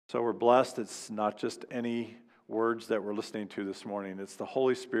So we're blessed. It's not just any words that we're listening to this morning. It's the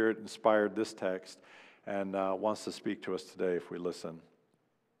Holy Spirit inspired this text and wants to speak to us today if we listen.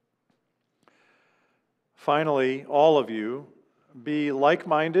 Finally, all of you, be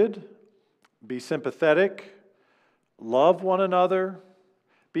like-minded, be sympathetic, love one another,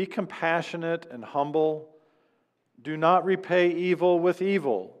 be compassionate and humble. Do not repay evil with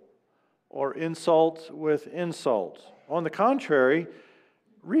evil or insult with insult. On the contrary,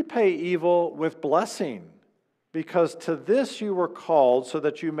 repay evil with blessing, because to this you were called, so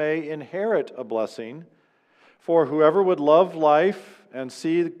that you may inherit a blessing. For whoever would love life and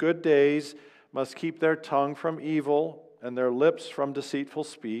see good days must keep their tongue from evil and their lips from deceitful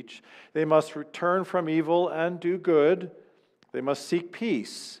speech. They must return from evil and do good. They must seek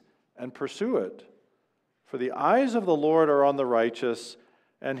peace and pursue it. For the eyes of the Lord are on the righteous,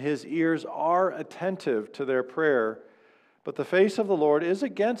 and his ears are attentive to their prayer. But the face of the Lord is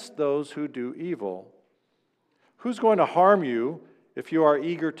against those who do evil. Who's going to harm you if you are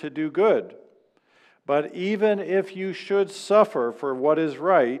eager to do good? But even if you should suffer for what is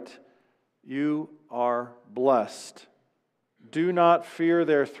right, you are blessed. Do not fear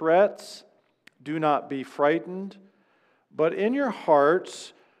their threats. Do not be frightened. But in your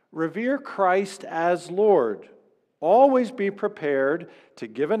hearts, revere Christ as Lord. Always be prepared to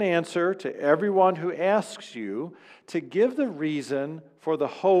give an answer to everyone who asks you, to give the reason for the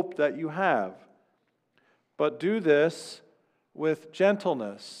hope that you have. But do this with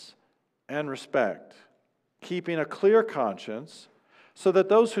gentleness and respect, keeping a clear conscience, so that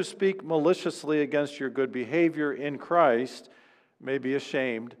those who speak maliciously against your good behavior in Christ may be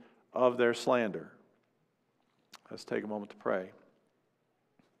ashamed of their slander. Let's take a moment to pray.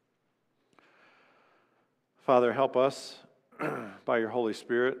 Father, help us by your Holy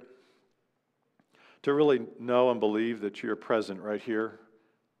Spirit to really know and believe that you're present right here,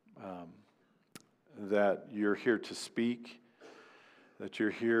 that you're here to speak, that you're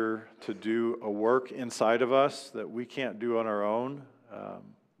here to do a work inside of us that we can't do on our own,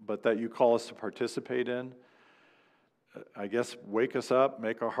 but that you call us to participate in. I guess wake us up,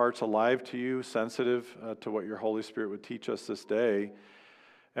 make our hearts alive to you, sensitive to what your Holy Spirit would teach us this day.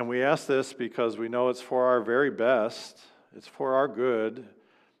 And we ask this because we know it's for our very best, it's for our good,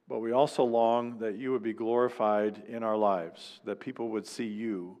 but we also long that you would be glorified in our lives, that people would see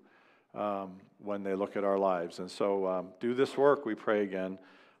you when they look at our lives. And so do this work, we pray again,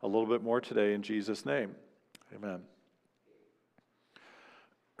 a little bit more today in Jesus' name. Amen.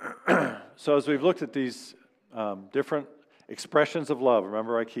 So as we've looked at these different expressions of love,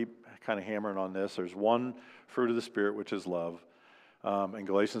 remember I keep kind of hammering on this, there's one fruit of the Spirit, which is love. And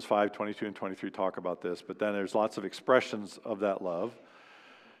Galatians 5, 22 and 23 talk about this, but then there's lots of expressions of that love.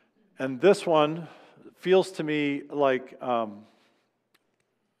 And this one feels to me like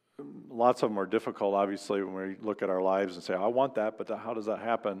lots of them are difficult, obviously, when we look at our lives and say, I want that, but how does that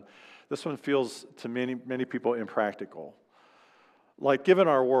happen? This one feels to many people impractical. Like, given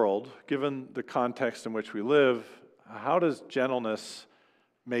our world, given the context in which we live, how does gentleness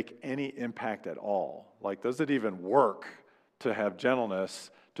make any impact at all? Like, does it even work to have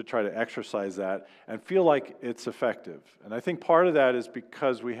gentleness, to try to exercise that and feel like it's effective? And I think part of that is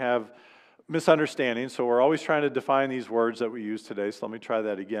because we have misunderstandings, so we're always trying to define these words that we use today. So let me try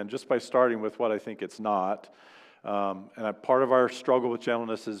that again, just by starting with what I think it's not. Part of our struggle with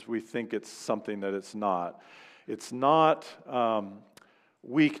gentleness is we think it's something that it's not. It's not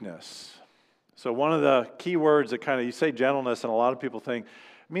weakness. So one of the key words that kind of, you say gentleness, and a lot of people think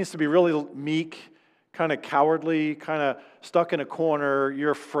it means to be really meek, kind of cowardly, kind of stuck in a corner,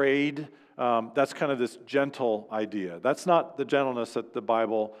 you're afraid. That's kind of this gentle idea. That's not the gentleness that the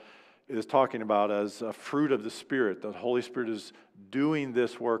Bible is talking about as a fruit of the Spirit. The Holy Spirit is doing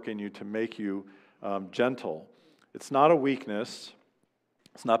this work in you to make you gentle. It's not a weakness.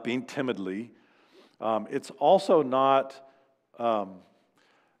 It's not being timidly. It's also not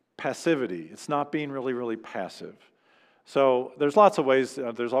passivity. It's not being really, really passive. So there's lots of ways.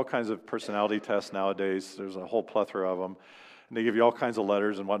 There's all kinds of personality tests nowadays. There's a whole plethora of them. And they give you all kinds of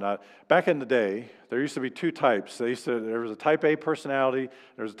letters and whatnot. Back in the day, there used to be two types. There was a type A personality,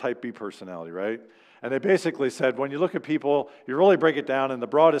 there was a type B personality, right? And they basically said, when you look at people, you really break it down in the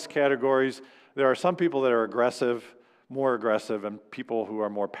broadest categories. There are some people that are aggressive, more aggressive, and people who are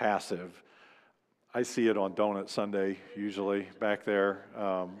more passive. I see it on Donut Sunday, usually, back there,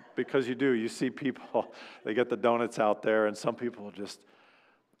 because you see people, they get the donuts out there, and some people just,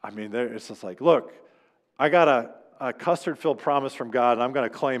 it's just like, look, I got a custard-filled promise from God, and I'm going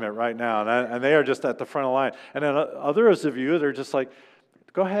to claim it right now, and they are just at the front of the line. And then others of you, they're just like,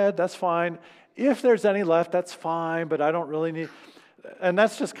 go ahead, that's fine. If there's any left, that's fine, but I don't really need. And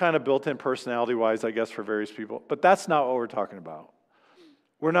that's just kind of built in personality-wise, I guess, for various people. But that's not what we're talking about.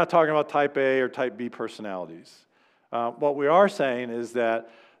 We're not talking about type A or type B personalities. What we are saying is that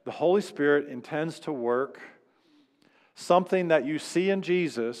the Holy Spirit intends to work something that you see in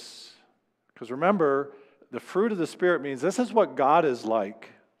Jesus, because remember, the fruit of the Spirit means this is what God is like.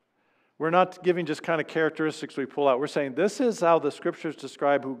 We're not giving just kind of characteristics we pull out. We're saying this is how the Scriptures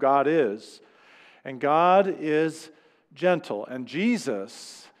describe who God is. And God is gentle. And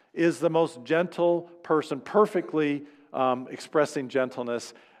Jesus is the most gentle person, perfectly expressing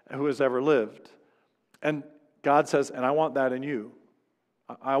gentleness who has ever lived. And God says, and I want that in you.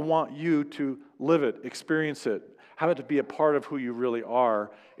 I want you to live it, experience it, have it to be a part of who you really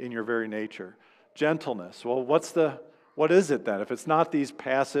are in your very nature. Gentleness. Well, what is it then? If it's not these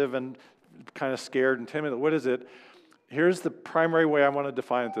passive and kind of scared and timid, what is it? Here's the primary way I want to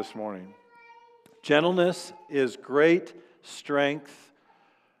define it this morning. Gentleness is great strength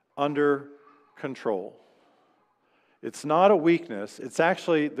under control. It's not a weakness. It's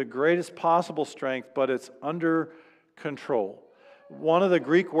actually the greatest possible strength, but it's under control. One of the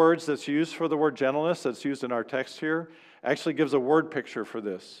Greek words that's used for the word gentleness, that's used in our text here, actually gives a word picture for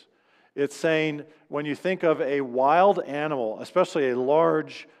this. It's saying when you think of a wild animal, especially a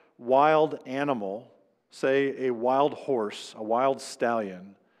large wild animal, say a wild horse, a wild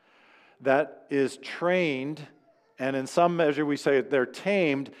stallion, that is trained, and in some measure we say they're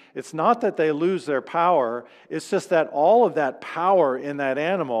tamed, it's not that they lose their power, it's just that all of that power in that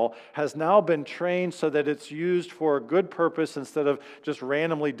animal has now been trained so that it's used for a good purpose instead of just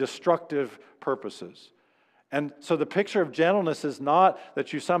randomly destructive purposes. And so the picture of gentleness is not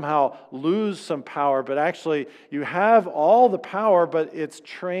that you somehow lose some power, but actually you have all the power, but it's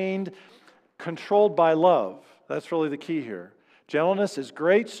trained, controlled by love. That's really the key here. Gentleness is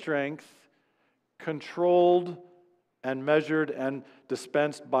great strength, controlled and measured and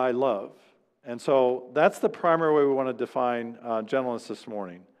dispensed by love. And so that's the primary way we want to define gentleness this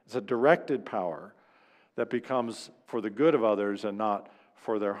morning. It's a directed power that becomes for the good of others and not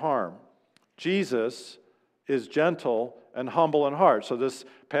for their harm. Jesus is gentle and humble in heart. So this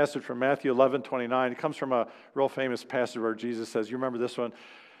passage from Matthew 11:29, it comes from a real famous passage where Jesus says, you remember this one?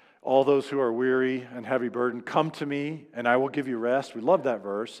 All those who are weary and heavy burdened, come to me and I will give you rest. We love that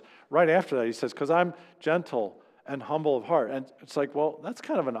verse. Right after that, he says, because I'm gentle and humble of heart. And it's like, well, that's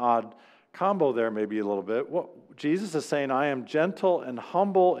kind of an odd combo there maybe a little bit. What Jesus is saying, I am gentle and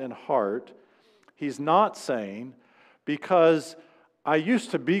humble in heart. He's not saying, because I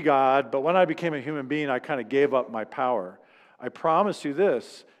used to be God, but when I became a human being, I kind of gave up my power. I promise you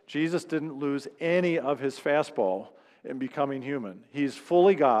this, Jesus didn't lose any of his fastball in becoming human. He's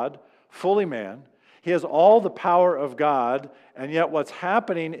fully God, fully man. He has all the power of God, and yet what's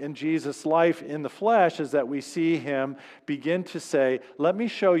happening in Jesus' life in the flesh is that we see him begin to say, let me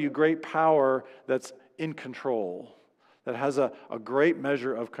show you great power that's in control, that has a great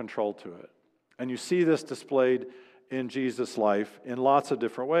measure of control to it. And you see this displayed in Jesus' life in lots of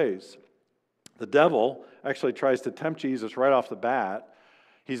different ways. The devil actually tries to tempt Jesus right off the bat.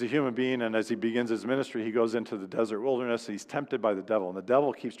 He's a human being, and as he begins his ministry, he goes into the desert wilderness, and he's tempted by the devil, and the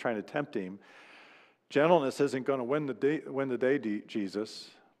devil keeps trying to tempt him. Gentleness isn't going to win the day, Jesus.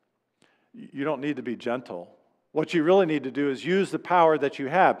 You don't need to be gentle. What you really need to do is use the power that you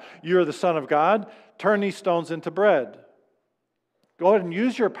have. You're the Son of God. Turn these stones into bread. Go ahead and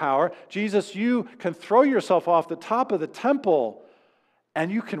use your power. Jesus, you can throw yourself off the top of the temple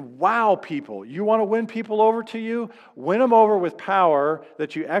and you can wow people. You want to win people over to you? Win them over with power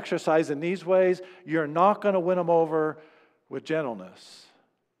that you exercise in these ways. You're not going to win them over with gentleness.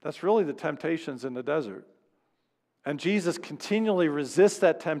 That's really the temptations in the desert. And Jesus continually resists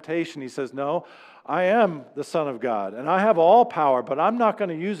that temptation. He says, no, I am the Son of God, and I have all power, but I'm not going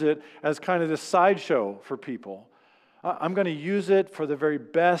to use it as kind of this sideshow for people. I'm going to use it for the very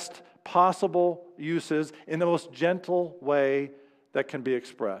best possible uses in the most gentle way that can be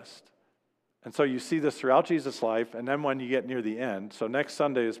expressed. And so you see this throughout Jesus' life, and then when you get near the end, so next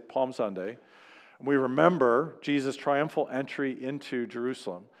Sunday is Palm Sunday, we remember Jesus' triumphal entry into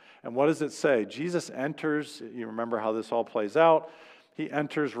Jerusalem. And what does it say? Jesus enters, you remember how this all plays out, he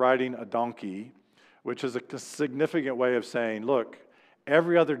enters riding a donkey, which is a significant way of saying, look,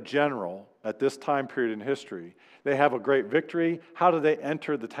 every other general at this time period in history, they have a great victory. How do they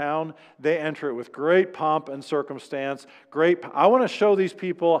enter the town? They enter it with great pomp and circumstance. I want to show these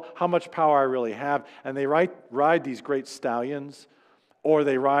people how much power I really have. And they ride these great stallions, or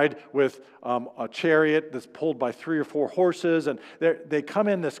they ride with a chariot that's pulled by 3 or 4 horses. And they come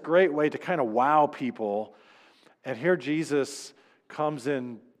in this great way to kind of wow people. And here Jesus comes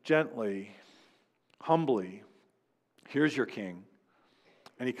in gently, humbly. Here's your king.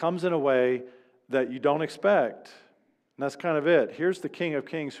 And he comes in a way that you don't expect. And that's kind of it. Here's the King of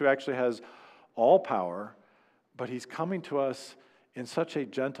Kings who actually has all power, but he's coming to us in such a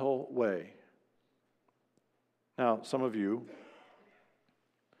gentle way. Now, some of you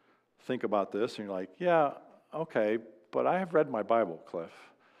think about this and you're like, yeah, okay, but I have read my Bible, Cliff.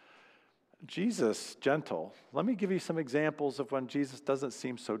 Jesus, gentle. Let me give you some examples of when Jesus doesn't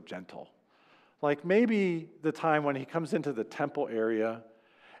seem so gentle. Like maybe the time when he comes into the temple area,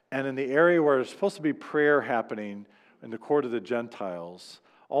 and in the area where there's supposed to be prayer happening in the court of the Gentiles,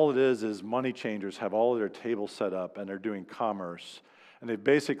 all it is money changers have all of their tables set up and they're doing commerce. And they've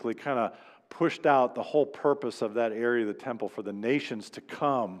basically kind of pushed out the whole purpose of that area of the temple for the nations to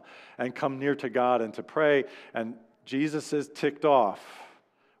come and come near to God and to pray. And Jesus is ticked off.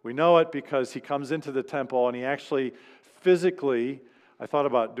 We know it because he comes into the temple and he actually physically, I thought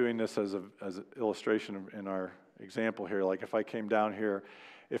about doing this as an illustration in our example here. Like if I came down here,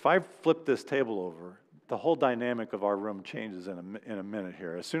 if I flip this table over, the whole dynamic of our room changes in a minute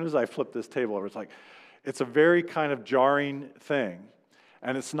here. As soon as I flip this table over, it's a very kind of jarring thing.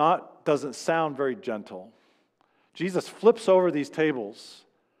 And doesn't sound very gentle. Jesus flips over these tables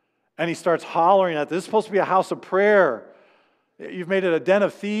and he starts hollering at this. This is supposed to be a house of prayer. You've made it a den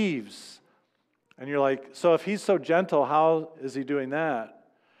of thieves. And you're like, so if he's so gentle, how is he doing that?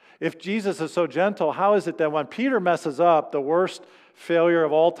 If Jesus is so gentle, how is it that when Peter messes up, the worst failure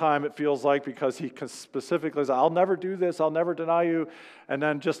of all time, it feels like, because he specifically says, I'll never do this, I'll never deny you. And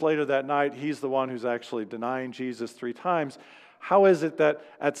then just later that night, he's the one who's actually denying Jesus 3 times. How is it that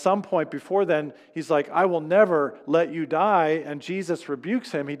at some point before then, he's like, I will never let you die, and Jesus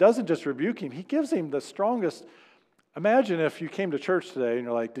rebukes him. He doesn't just rebuke him, he gives him the strongest. Imagine if you came to church today and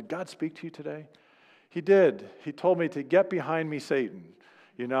you're like, did God speak to you today? He did. He told me to get behind me, Satan.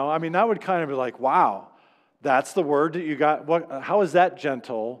 That would kind of be like, wow, that's the word that you got. How is that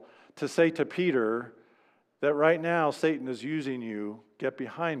gentle to say to Peter that right now Satan is using you, get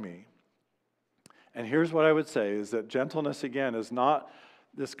behind me? And here's what I would say is that gentleness, again, is not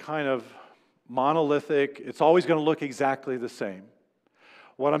this kind of monolithic, it's always going to look exactly the same.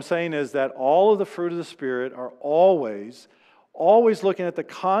 What I'm saying is that all of the fruit of the Spirit are always looking at the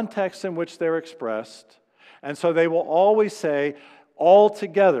context in which they're expressed. And so they will always say, all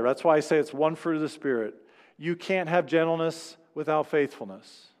together, that's why I say it's one fruit of the Spirit. You can't have gentleness without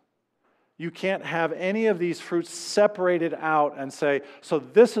faithfulness. You can't have any of these fruits separated out and say, so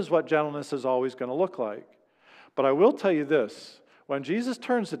this is what gentleness is always going to look like. But I will tell you this, when Jesus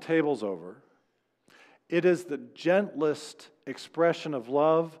turns the tables over, it is the gentlest expression of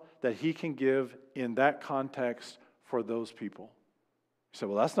love that he can give in that context for those people. You say,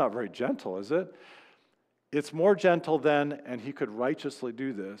 well, that's not very gentle, is it? It's more gentle than, and he could righteously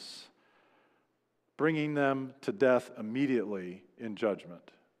do this, bringing them to death immediately in judgment.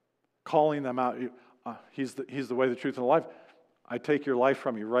 Calling them out, he's the way, the truth, and the life. I take your life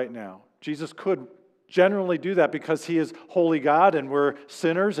from you right now. Jesus could generally do that because he is holy God and we're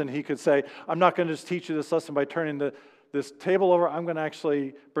sinners, and he could say, I'm not going to just teach you this lesson by turning this table over. I'm going to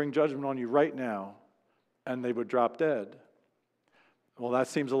actually bring judgment on you right now. And they would drop dead. Well, that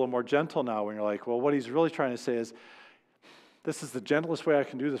seems a little more gentle now when you're like, well, what he's really trying to say is, this is the gentlest way I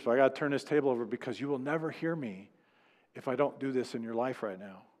can do this, but I got to turn this table over because you will never hear me if I don't do this in your life right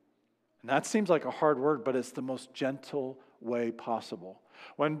now. And that seems like a hard word, but it's the most gentle way possible.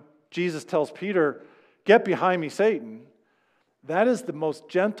 When Jesus tells Peter, get behind me, Satan, that is the most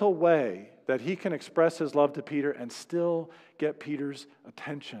gentle way that he can express his love to Peter and still get Peter's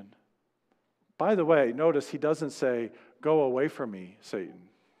attention. By the way, notice he doesn't say, go away from me, Satan.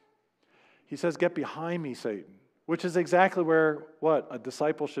 He says, get behind me, Satan, which is exactly where, a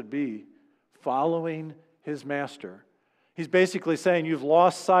disciple should be, following his master. He's basically saying, you've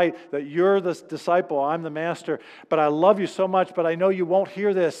lost sight that you're the disciple, I'm the master, but I love you so much, but I know you won't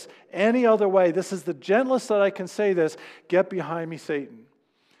hear this any other way. This is the gentlest that I can say this. Get behind me, Satan.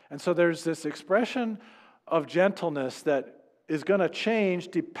 And so there's this expression of gentleness that is going to change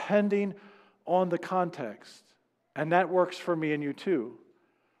depending on the context. And that works for me and you too.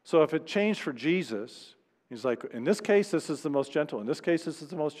 So if it changed for Jesus, he's like, in this case, this is the most gentle. In this case, this is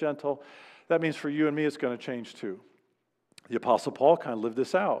the most gentle. That means for you and me, it's going to change too. The Apostle Paul kind of lived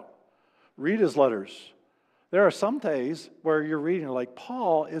this out. Read his letters. There are some days where you're reading like,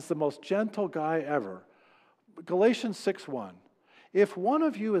 Paul is the most gentle guy ever. Galatians 6:1. If one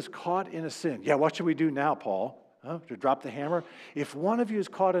of you is caught in a sin, what should we do now, Paul? To drop the hammer? If one of you is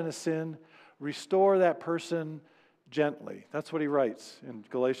caught in a sin, restore that person gently. That's what he writes in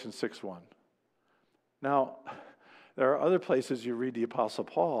Galatians 6:1. Now, there are other places you read the Apostle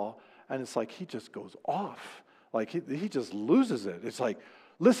Paul, and it's like he just goes off. Like he just loses it. It's like,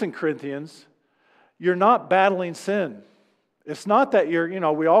 Listen, Corinthians, you're not battling sin. It's not that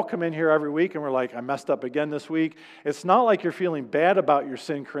we all come in here every week and we're like, I messed up again this week. It's not like you're feeling bad about your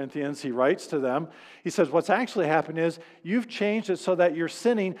sin, Corinthians. He writes to them. He says, what's actually happened is you've changed it so that you're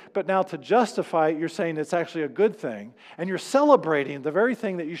sinning, but now to justify it, you're saying it's actually a good thing. And you're celebrating the very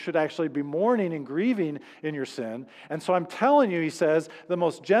thing that you should actually be mourning and grieving in your sin. And so I'm telling you, he says, the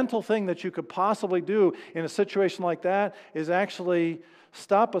most gentle thing that you could possibly do in a situation like that is actually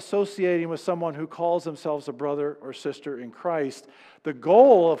stop associating with someone who calls themselves a brother or sister in Christ. The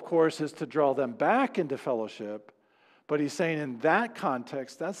goal, of course, is to draw them back into fellowship. But he's saying in that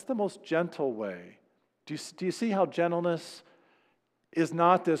context, that's the most gentle way. Do you see how gentleness is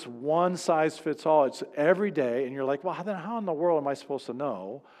not this one-size-fits-all? It's every day, and you're like, well, then how in the world am I supposed to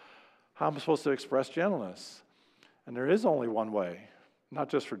know how I'm supposed to express gentleness? And there is only one way, not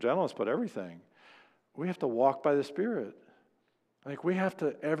just for gentleness, but everything. We have to walk by the Spirit. Like we have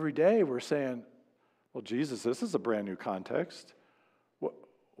to, every day we're saying, well, Jesus, this is a brand new context.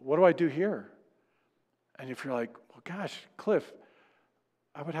 What do I do here? And if you're like, well, gosh, Cliff,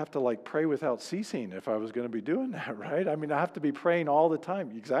 I would have to pray without ceasing if I was going to be doing that, right? I mean, I have to be praying all the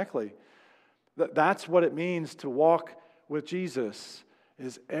time. Exactly. That's what it means to walk with Jesus,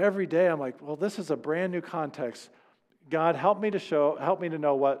 is every day I'm like, well, this is a brand new context. God, help me to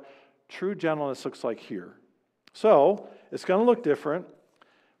know what true gentleness looks like here. So, it's going to look different.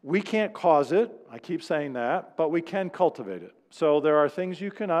 We can't cause it. I keep saying that, but we can cultivate it. So there are things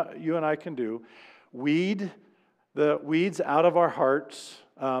you and I can do. Weed the weeds out of our hearts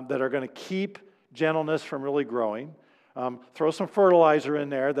that are going to keep gentleness from really growing. Throw some fertilizer in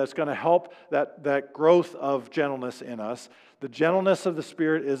there that's going to help that growth of gentleness in us. The gentleness of the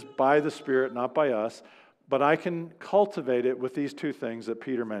Spirit is by the Spirit, not by us. But I can cultivate it with these two things that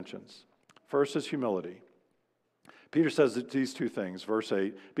Peter mentions. First is humility. Peter says these two things, verse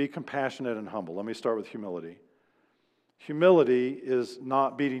 8, be compassionate and humble. Let me start with humility. Humility is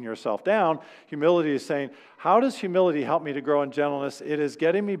not beating yourself down. Humility is saying, how does humility help me to grow in gentleness? It is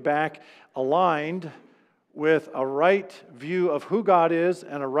getting me back aligned with a right view of who God is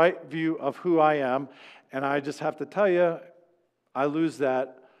and a right view of who I am. And I just have to tell you, I lose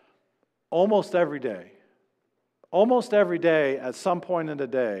that almost every day. Almost every day, at some point in the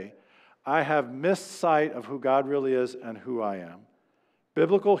day, I have missed sight of who God really is and who I am.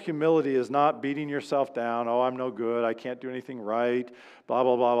 Biblical humility is not beating yourself down. Oh, I'm no good. I can't do anything right. Blah,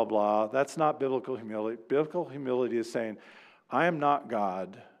 blah, blah, blah, blah. That's not biblical humility. Biblical humility is saying, I am not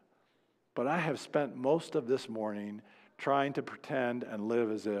God, but I have spent most of this morning trying to pretend and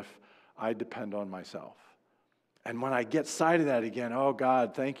live as if I depend on myself. And when I get sight of that again, oh,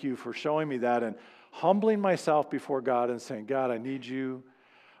 God, thank you for showing me that, and humbling myself before God and saying, God, I need you.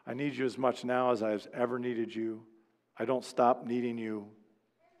 I need you as much now as I've ever needed you. I don't stop needing you.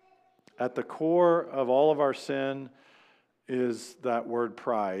 At the core of all of our sin is that word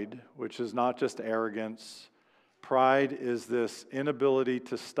pride, which is not just arrogance. Pride is this inability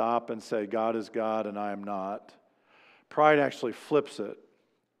to stop and say, God is God and I am not. Pride actually flips it.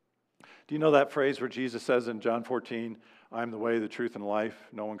 Do you know that phrase where Jesus says in John 14, I am the way, the truth, and life.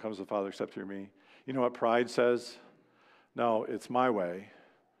 No one comes to the Father except through me. You know what pride says? No, it's my way.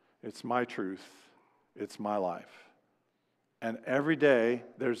 It's my truth. It's my life. And every day,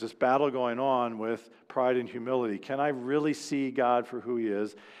 there's this battle going on with pride and humility. Can I really see God for who He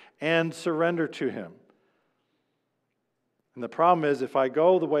is and surrender to Him? And the problem is, if I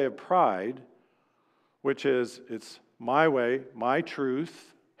go the way of pride, which is, it's my way, my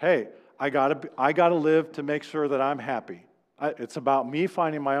truth, hey, I gotta live to make sure that I'm happy. It's about me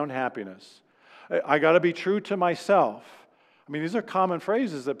finding my own happiness. I gotta be true to myself. I mean, these are common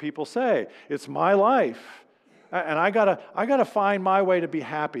phrases that people say. It's my life. And I gotta find my way to be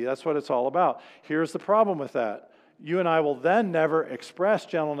happy. That's what it's all about. Here's the problem with that. You and I will then never express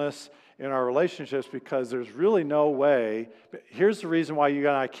gentleness in our relationships because there's really no way. Here's the reason why you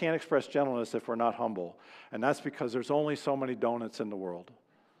and I can't express gentleness if we're not humble. And that's because there's only so many donuts in the world.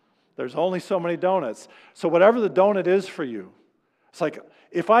 There's only so many donuts. So whatever the donut is for you, it's like,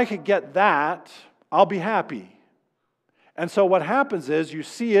 if I could get that, I'll be happy. And so what happens is you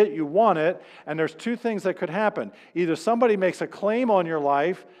see it, you want it, and there's two things that could happen. Either somebody makes a claim on your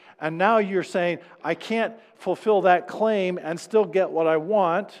life, and now you're saying, I can't fulfill that claim and still get what I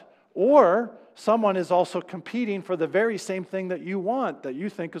want, or someone is also competing for the very same thing that you want, that you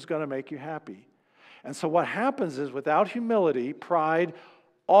think is going to make you happy. And so what happens is, without humility, pride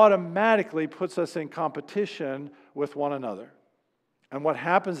automatically puts us in competition with one another. And what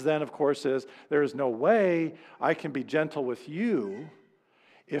happens then, of course, is there is no way I can be gentle with you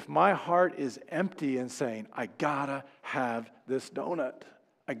if my heart is empty and saying, I gotta have this donut.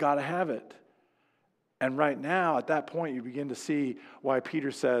 I got to have it. And right now, at that point, you begin to see why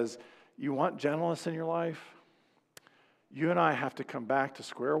Peter says, you want gentleness in your life? You and I have to come back to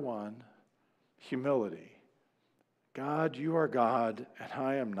square one, humility. God, you are God, and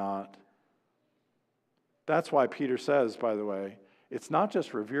I am not. That's why Peter says, by the way, it's not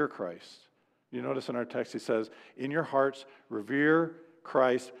just revere Christ. You notice in our text he says, in your hearts, revere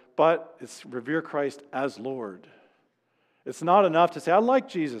Christ, but it's revere Christ as Lord. It's not enough to say, I like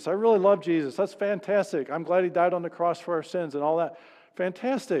Jesus. I really love Jesus. That's fantastic. I'm glad he died on the cross for our sins and all that.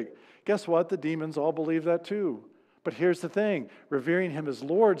 Fantastic. Guess what? The demons all believe that too. But here's the thing. Revering him as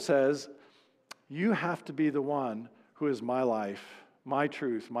Lord says, you have to be the one who is my life, my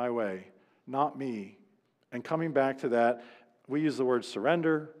truth, my way, not me. And coming back to that, we use the word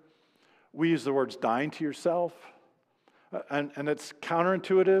surrender. We use the words dying to yourself. And it's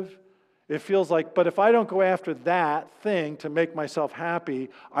counterintuitive. It feels like, but if I don't go after that thing to make myself happy,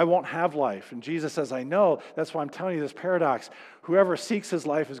 I won't have life. And Jesus says, I know. That's why I'm telling you this paradox. Whoever seeks his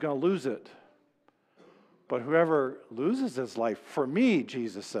life is going to lose it. But whoever loses his life, for me,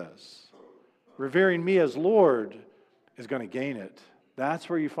 Jesus says, revering me as Lord is going to gain it. That's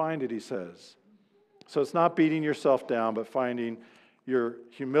where you find it, he says. So it's not beating yourself down, but finding your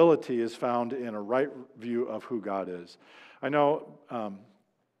humility is found in a right view of who God is. I know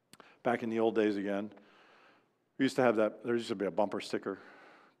back in the old days again, we used to have that, there used to be a bumper sticker.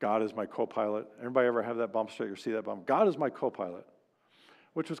 God is my co-pilot. Everybody ever have that bumper sticker, see that bumper? God is my co-pilot.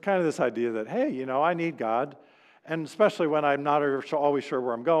 Which was kind of this idea that, hey, I need God. And especially when I'm not always sure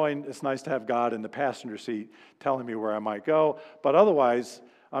where I'm going, it's nice to have God in the passenger seat telling me where I might go. But otherwise,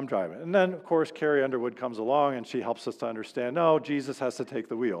 I'm driving. And then, of course, Carrie Underwood comes along and she helps us to understand, no, Jesus has to take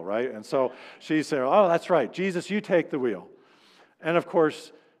the wheel, right? And so she's saying, oh, that's right. Jesus, you take the wheel. And of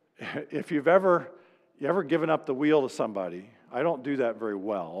course, if you've ever given up the wheel to somebody, I don't do that very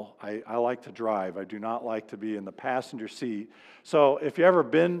well. I like to drive. I do not like to be in the passenger seat. So if you've ever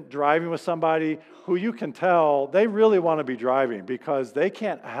been driving with somebody who you can tell they really want to be driving because they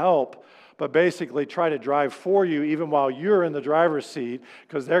can't help but basically try to drive for you even while you're in the driver's seat,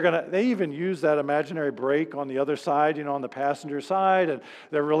 because they even use that imaginary brake on the other side, on the passenger side, and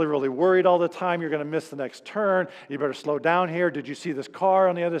they're really, really worried all the time you're going to miss the next turn. You better slow down here. Did you see this car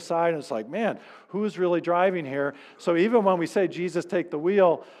on the other side? And it's like, man, who's really driving here? So even when we say, Jesus, take the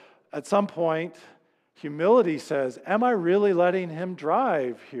wheel, at some point, humility says, am I really letting him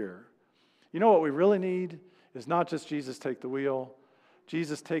drive here? You know what we really need is not just Jesus, take the wheel.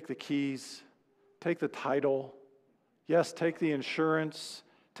 Jesus, take the keys, take the title, yes, take the insurance,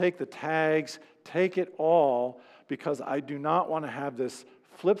 take the tags, take it all, because I do not want to have this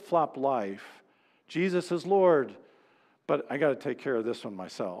flip-flop life. Jesus is Lord, but I got to take care of this one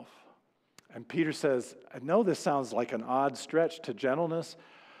myself. And Peter says, I know this sounds like an odd stretch to gentleness,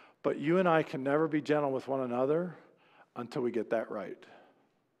 but you and I can never be gentle with one another until we get that right.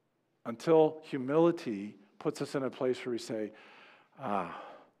 Until humility puts us in a place where we say, now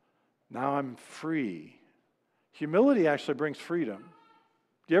I'm free. Humility actually brings freedom.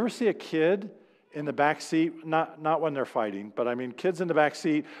 Do you ever see a kid in the back seat? Not when they're fighting, but I mean kids in the back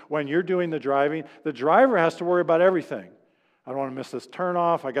seat when you're doing the driving. The driver has to worry about everything. I don't want to miss this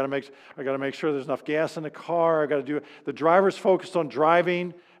turnoff. I got to make sure there's enough gas in the car. I got to do it. The driver's focused on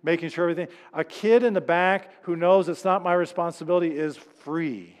driving, making sure everything. A kid in the back who knows it's not my responsibility is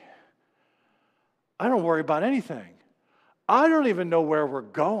free. I don't worry about anything. I don't even know where we're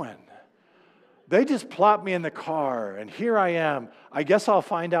going. They just plop me in the car, and here I am. I guess I'll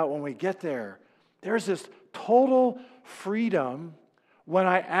find out when we get there. There's this total freedom when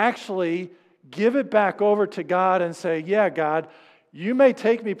I actually give it back over to God and say, yeah, God, you may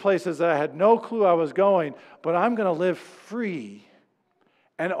take me places that I had no clue I was going, but I'm going to live free.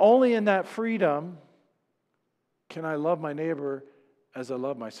 And only in that freedom can I love my neighbor as I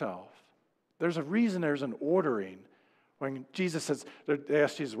love myself. There's a reason there's an ordering. When Jesus says, they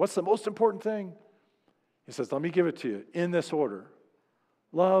ask Jesus, what's the most important thing? He says, let me give it to you in this order.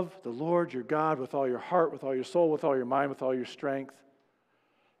 Love the Lord your God with all your heart, with all your soul, with all your mind, with all your strength.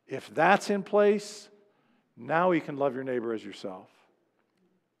 If that's in place, now you can love your neighbor as yourself.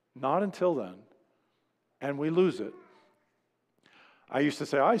 Not until then. And we lose it. I used to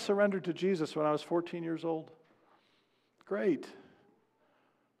say, I surrendered to Jesus when I was 14 years old. Great.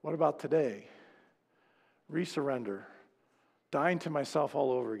 What about today? Resurrender. Dying to myself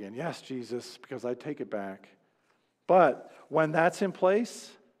all over again. Yes, Jesus, because I take it back. But when that's in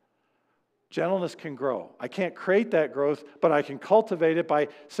place, Gentleness can grow. I can't create that growth, but I can cultivate it by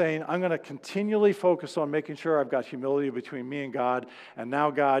saying, I'm going to continually focus on making sure I've got humility between me and God. And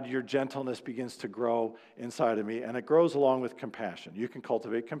now, God, your gentleness begins to grow inside of me. And it grows along with compassion. You can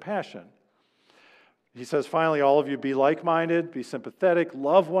cultivate compassion. He says, finally, all of you be like-minded, be sympathetic,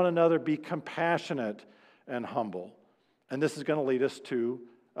 love one another, be compassionate and humble. And this is going to lead us to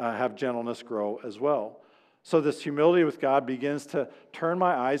have gentleness grow as well. So this humility with God begins to turn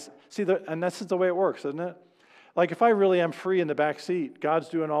my eyes. See, and this is the way it works, isn't it? Like if I really am free in the back seat, God's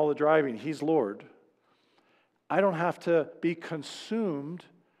doing all the driving, He's Lord. I don't have to be consumed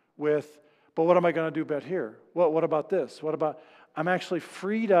with, but what am I going to do about here? What about this? I'm actually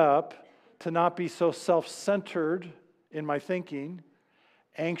freed up to not be so self-centered in my thinking,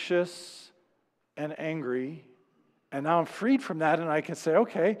 anxious and angry. And now I'm freed from that, and I can say,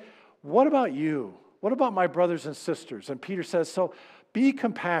 okay, what about you? What about my brothers and sisters? And Peter says, so be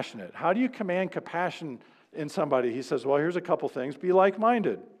compassionate. How do you command compassion in somebody? He says, well, here's a couple things. Be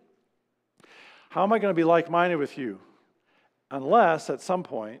like-minded. How am I going to be like-minded with you? Unless at some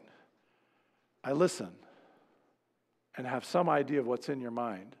point I listen and have some idea of what's in your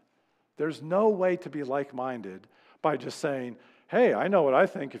mind. There's no way to be like-minded by just saying, hey, I know what I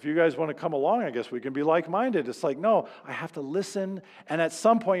think. If you guys want to come along, I guess we can be like-minded. It's like, no, I have to listen. And at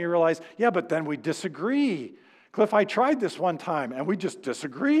some point you realize, yeah, but then we disagree. Cliff, I tried this one time, and we just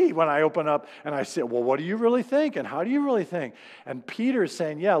disagree when I open up and I say, well, what do you really think? And how do you really think? And Peter's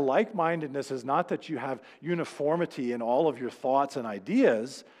saying, yeah, like-mindedness is not that you have uniformity in all of your thoughts and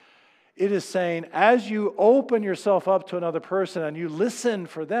ideas. It is saying, as you open yourself up to another person and you listen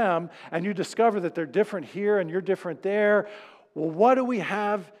for them and you discover that they're different here and you're different there, well, what do we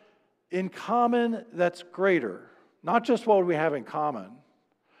have in common that's greater? Not just what do we have in common.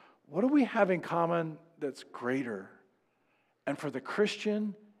 What do we have in common that's greater? And for the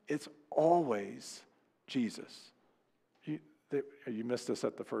Christian, it's always Jesus. You missed this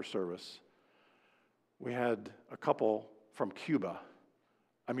at the first service. We had a couple from Cuba,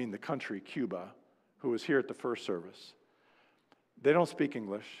 the country Cuba, who was here at the first service. They don't speak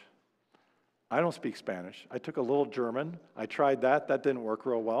English. I don't speak Spanish. I took a little German. I tried that. That didn't work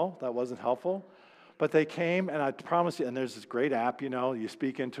real well. That wasn't helpful. But they came, and I promise you, and there's this great app, you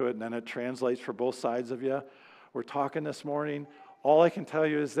speak into it, and then it translates for both sides of you. We're talking this morning. All I can tell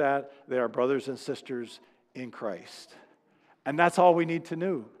you is that they are brothers and sisters in Christ. And that's all we need to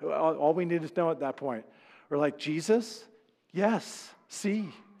know. All we need to know at that point. We're like, Jesus? Yes. See?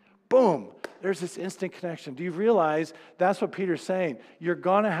 Boom. There's this instant connection. Do you realize that's what Peter's saying? You're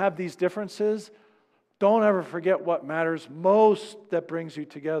going to have these differences. Don't ever forget what matters most that brings you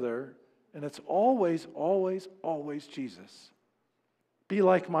together. And it's always, always, always Jesus. Be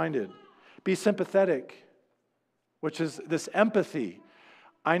like-minded. Be sympathetic, which is this empathy.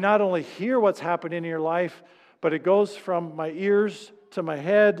 I not only hear what's happening in your life, but it goes from my ears to my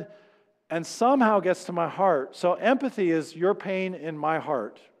head and somehow gets to my heart. So empathy is your pain in my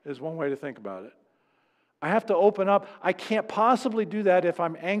heart, is one way to think about it. I have to open up. I can't possibly do that if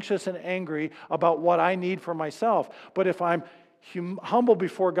I'm anxious and angry about what I need for myself. But if I'm humble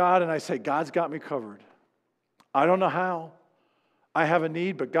before God and I say, God's got me covered. I don't know how. I have a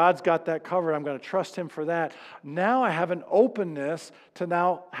need, but God's got that covered. I'm going to trust Him for that. Now I have an openness to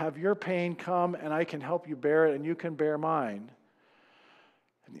now have your pain come and I can help you bear it and you can bear mine.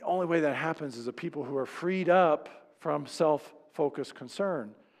 And the only way that happens is the people who are freed up from self-focused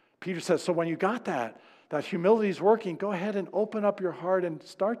concern. Peter says, so when you got that humility is working, go ahead and open up your heart and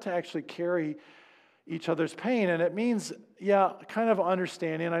start to actually carry each other's pain. And it means, kind of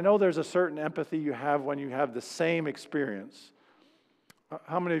understanding. I know there's a certain empathy you have when you have the same experience.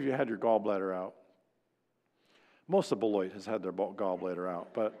 How many of you had your gallbladder out? Most of Beloit has had their gallbladder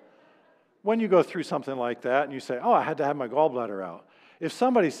out. But when you go through something like that and you say, I had to have my gallbladder out. If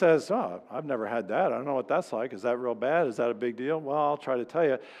somebody says, I've never had that. I don't know what that's like. Is that real bad? Is that a big deal? Well, I'll try to tell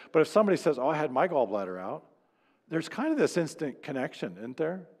you. But if somebody says, I had my gallbladder out, there's kind of this instant connection, isn't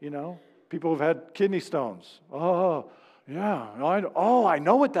there? People who've had kidney stones. Yeah. I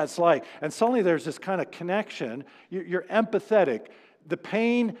know what that's like. And suddenly there's this kind of connection. You're empathetic. The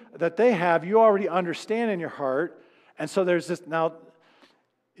pain that they have, you already understand in your heart. And so there's this. Now,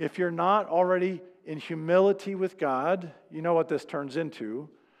 if you're not already in humility with God, you know what this turns into.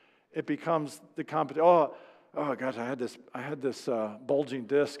 It becomes the competition. Oh gosh, I had this bulging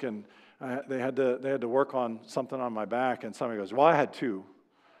disc, and they had to work on something on my back. And somebody goes, well, I had two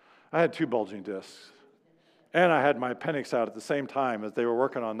bulging discs. And I had my appendix out at the same time as they were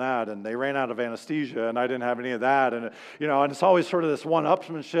working on that, and they ran out of anesthesia, and I didn't have any of that. And, and it's always sort of this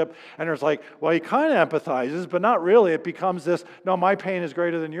one-upsmanship, and there's like, well, he kind of empathizes, but not really. It becomes this, no, my pain is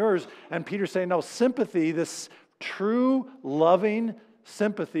greater than yours. And Peter's saying, no, sympathy, this true, loving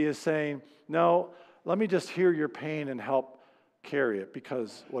sympathy is saying, no, let me just hear your pain and help carry it,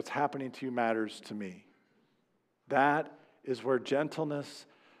 because what's happening to you matters to me. That is where gentleness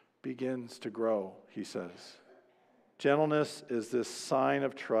begins to grow, he says. Gentleness is this sign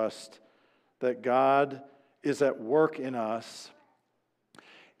of trust that God is at work in us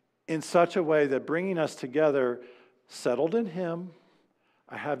in such a way that bringing us together, settled in Him,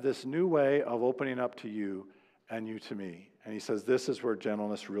 I have this new way of opening up to you and you to me. And he says this is where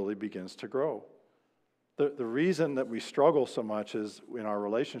gentleness really begins to grow. The reason that we struggle so much is in our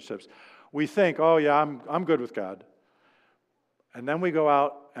relationships. We think, oh yeah, I'm good with God. And then we go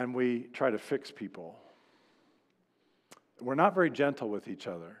out and we try to fix people. We're not very gentle with each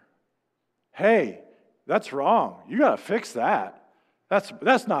other. Hey, that's wrong. You got to fix that.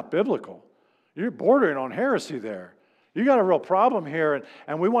 That's not biblical. You're bordering on heresy there. You got a real problem here,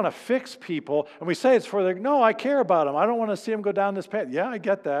 and we want to fix people, and we say it's for no, I care about them. I don't want to see them go down this path. Yeah, I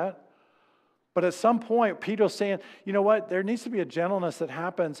get that. But at some point, Peter's saying, you know what? There needs to be a gentleness that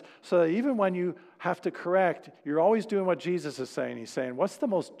happens so that even when you have to correct, you're always doing what Jesus is saying. He's saying, what's the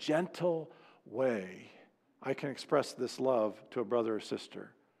most gentle way I can express this love to a brother or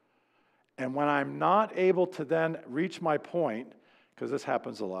sister? And when I'm not able to then reach my point, because this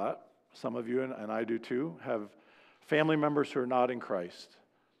happens a lot, some of you, and I do too, have family members who are not in Christ.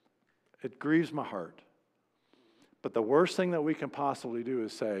 It grieves my heart. But the worst thing that we can possibly do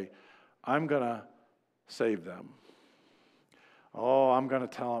is say, I'm going to save them. Oh, I'm going to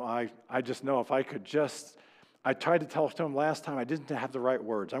tell them, I just know if I could just, I tried to tell them last time, I didn't have the right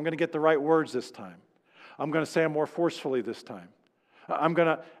words. I'm going to get the right words this time. I'm going to say them more forcefully this time.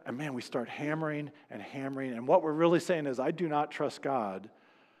 And man, we start hammering, and what we're really saying is, I do not trust God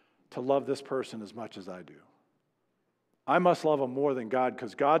to love this person as much as I do. I must love them more than God,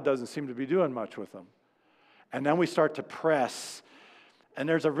 because God doesn't seem to be doing much with them. And then we start to press. And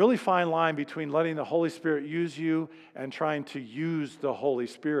there's a really fine line between letting the Holy Spirit use you and trying to use the Holy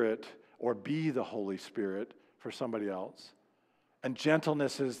Spirit or be the Holy Spirit for somebody else. And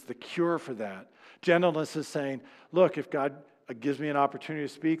gentleness is the cure for that. Gentleness is saying, look, if God gives me an opportunity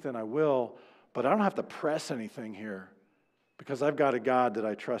to speak, then I will, but I don't have to press anything here because I've got a God that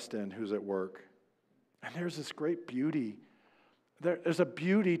I trust in who's at work. And there's this great beauty. There's a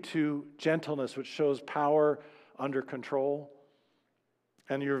beauty to gentleness which shows power under control.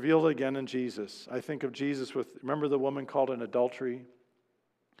 And you reveal it again in Jesus. I think of Jesus remember the woman caught in adultery?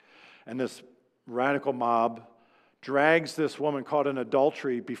 And this radical mob drags this woman caught in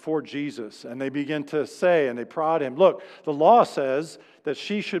adultery before Jesus. And they begin to say, and they prod him, look, the law says that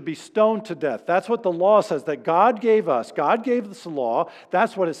she should be stoned to death. That's what the law says, that God gave us. God gave us the law.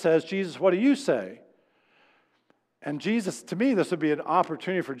 That's what it says. Jesus, what do you say? And Jesus, to me, this would be an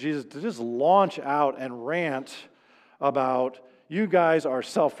opportunity for Jesus to just launch out and rant about, you guys are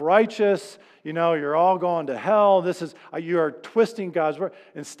self-righteous, you're all going to hell, you are twisting God's word.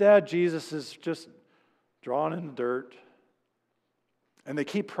 Instead, Jesus is just drawn in the dirt. And they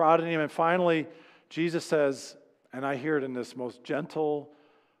keep prodding him, and finally, Jesus says, and I hear it in this most gentle,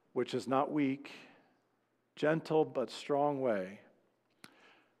 which is not weak, gentle but strong way.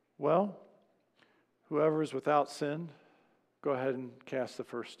 Well, whoever is without sin, go ahead and cast the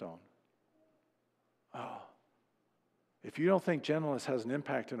first stone. Oh. If you don't think gentleness has an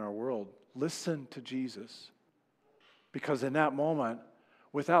impact in our world, listen to Jesus. Because in that moment,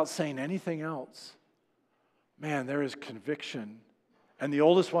 without saying anything else, man, there is conviction. And the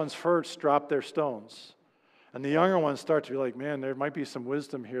oldest ones first drop their stones. And the younger ones start to be like, man, there might be some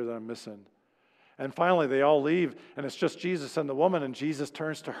wisdom here that I'm missing. And finally, they all leave, and it's just Jesus and the woman, and Jesus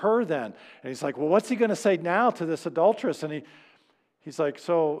turns to her then. And he's like, well, what's he going to say now to this adulteress? And he's like,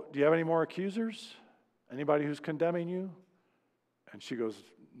 so do you have any more accusers? Anybody who's condemning you? And she goes,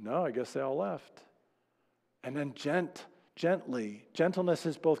 no, I guess they all left. And then gently, gentleness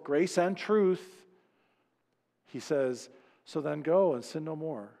is both grace and truth. He says, so then go and sin no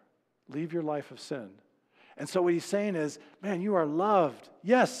more. Leave your life of sin. And so what he's saying is, man, you are loved.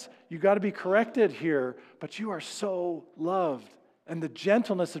 Yes, you got to be corrected here, but you are so loved. And the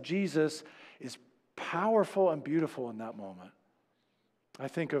gentleness of Jesus is powerful and beautiful in that moment. I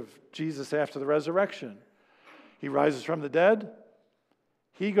think of Jesus after the resurrection. He rises from the dead.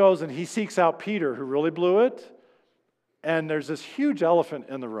 He goes and he seeks out Peter, who really blew it. And there's this huge elephant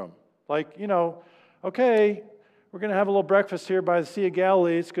in the room. Like, okay, we're going to have a little breakfast here by the Sea of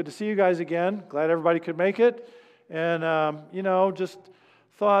Galilee. It's good to see you guys again. Glad everybody could make it. And, just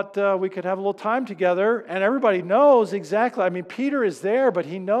thought we could have a little time together. And everybody knows exactly. I mean, Peter is there, but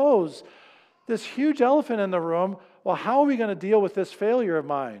he knows this huge elephant in the room. Well, how are we going to deal with this failure of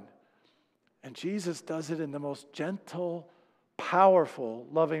mine? And Jesus does it in the most gentle, powerful,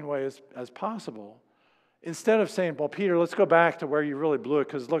 loving way as possible. Instead of saying, well, Peter, let's go back to where you really blew it,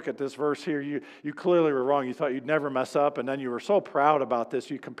 because look at this verse here. You clearly were wrong. You thought you'd never mess up, and then you were so proud about this.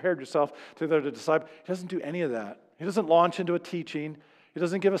 You compared yourself to the other disciples. He doesn't do any of that. He doesn't launch into a teaching. He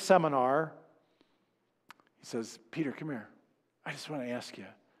doesn't give a seminar. He says, Peter, come here. I just want to ask you,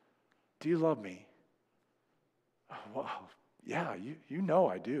 do you love me? Oh, well, yeah, you know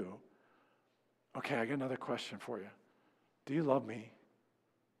I do. Okay, I got another question for you. Do you love me?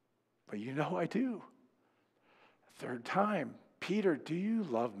 But you know I do. Third time, Peter, do you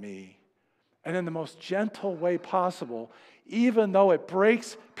love me? And in the most gentle way possible, even though it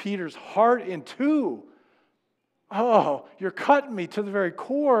breaks Peter's heart in two. Oh, you're cutting me to the very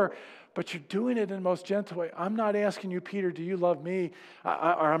core, but you're doing it in the most gentle way. I'm not asking you, Peter, do you love me?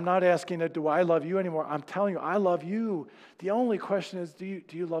 Or I'm not asking, do I love you anymore? I'm telling you, I love you. The only question is, do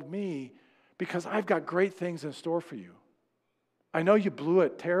you love me? Because I've got great things in store for you. I know you blew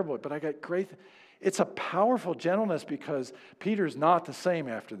it terribly, but I got great things. It's a powerful gentleness because Peter's not the same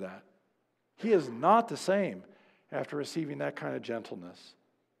after that. He is not the same after receiving that kind of gentleness.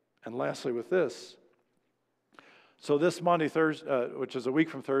 And lastly with this, so this Monday, Thursday, which is a week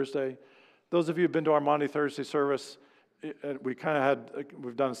from Thursday, those of you who've been to our Monday, Thursday service, we've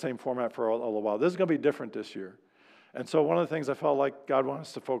done the same format for a little while. This is going to be different this year. And so one of the things I felt like God wanted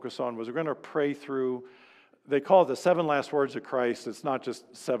us to focus on was we're going to pray through, they call it the 7 last words of Christ. It's not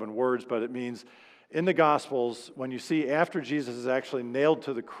just 7 words, but it means in the Gospels, when you see after Jesus is actually nailed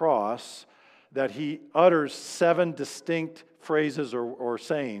to the cross, that he utters 7 distinct phrases or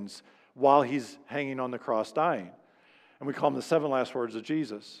sayings while he's hanging on the cross dying. And we call them the 7 last words of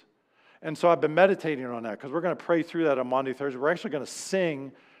Jesus. And so I've been meditating on that because we're going to pray through that on Monday, Thursday. We're actually going to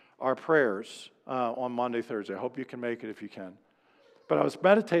sing our prayers on Monday, Thursday. I hope you can make it if you can. But I was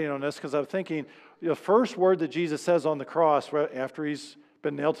meditating on this because I was thinking, the first word that Jesus says on the cross after he's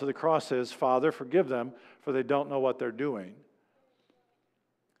been nailed to the cross is, Father, forgive them, for they don't know what they're doing.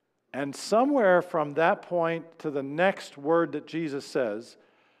 And somewhere from that point to the next word that Jesus says,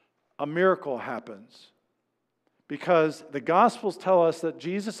 a miracle happens. Because the Gospels tell us that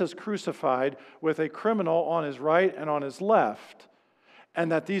Jesus is crucified with a criminal on his right and on his left.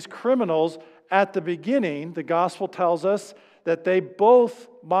 And that these criminals, at the beginning, the Gospel tells us that they both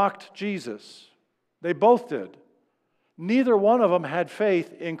mocked Jesus. They both did. Neither one of them had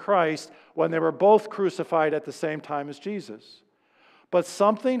faith in Christ when they were both crucified at the same time as Jesus. But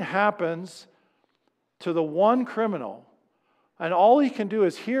something happens to the one criminal, and all he can do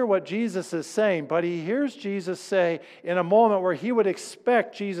is hear what Jesus is saying, but he hears Jesus say in a moment where he would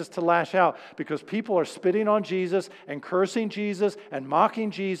expect Jesus to lash out because people are spitting on Jesus and cursing Jesus and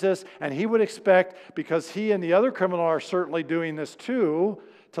mocking Jesus, and he would expect, because he and the other criminal are certainly doing this too,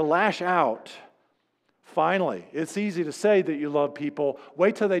 to lash out. Finally, it's easy to say that you love people.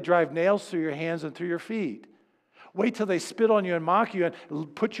 Wait till they drive nails through your hands and through your feet. Wait till they spit on you and mock you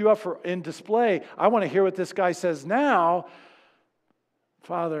and put you up in display. I want to hear what this guy says now.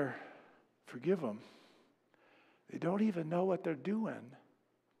 Father, forgive them. They don't even know what they're doing.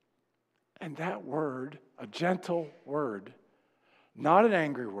 And that word, a gentle word, not an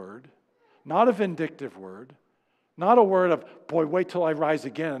angry word, not a vindictive word, not a word of, boy, wait till I rise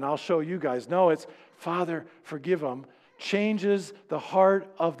again and I'll show you guys. No, it's, Father, forgive them, changes the heart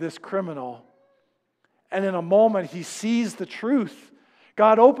of this criminal. And in a moment, he sees the truth.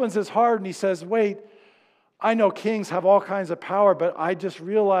 God opens his heart and he says, wait, I know kings have all kinds of power, but I just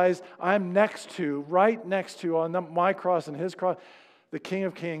realized I'm right next to, on my cross and his cross, the King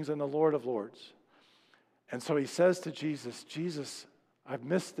of Kings and the Lord of Lords. And so he says to Jesus, Jesus, I've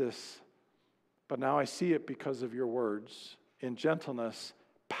missed this, but now I see it because of your words. In gentleness,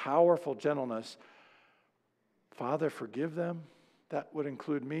 powerful gentleness. Father, forgive them. That would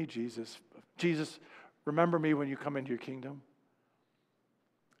include me, Jesus. Jesus, remember me when you come into your kingdom.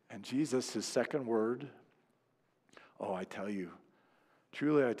 And Jesus, his second word, oh, I tell you,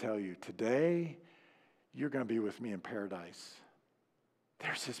 truly I tell you, today you're going to be with me in paradise.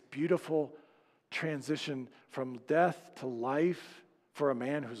 There's this beautiful transition from death to life for a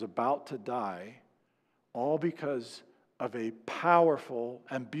man who's about to die, all because of a powerful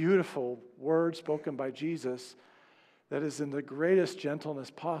and beautiful word spoken by Jesus that is in the greatest gentleness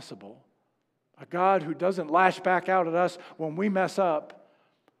possible. A God who doesn't lash back out at us when we mess up,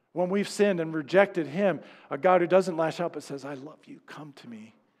 When we've sinned and rejected Him, a God who doesn't lash out but says, I love you, come to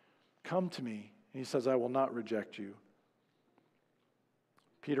me. Come to me. And He says, I will not reject you.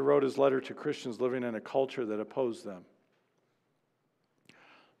 Peter wrote his letter to Christians living in a culture that opposed them.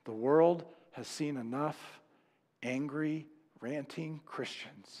 The world has seen enough angry, ranting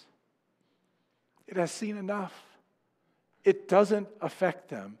Christians. It has seen enough. It doesn't affect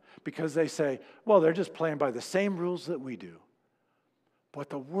them because they say, well, they're just playing by the same rules that we do.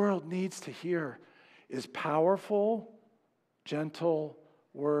 What the world needs to hear is powerful, gentle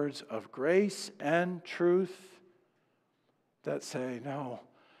words of grace and truth that say, no,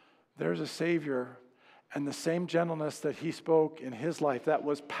 there's a Savior, and the same gentleness that He spoke in His life that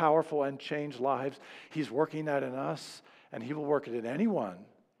was powerful and changed lives, He's working that in us, and He will work it in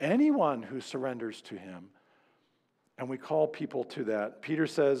anyone who surrenders to Him. And we call people to that. Peter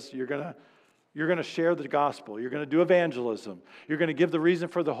says, you're going to share the gospel. You're going to do evangelism. You're going to give the reason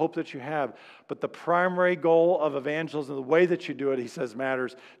for the hope that you have. But the primary goal of evangelism, the way that you do it, he says,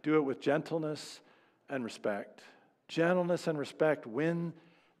 matters. Do it with gentleness and respect. Gentleness and respect win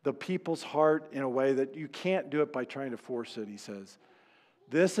the people's heart in a way that you can't do it by trying to force it, he says.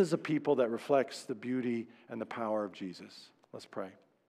 This is a people that reflects the beauty and the power of Jesus. Let's pray.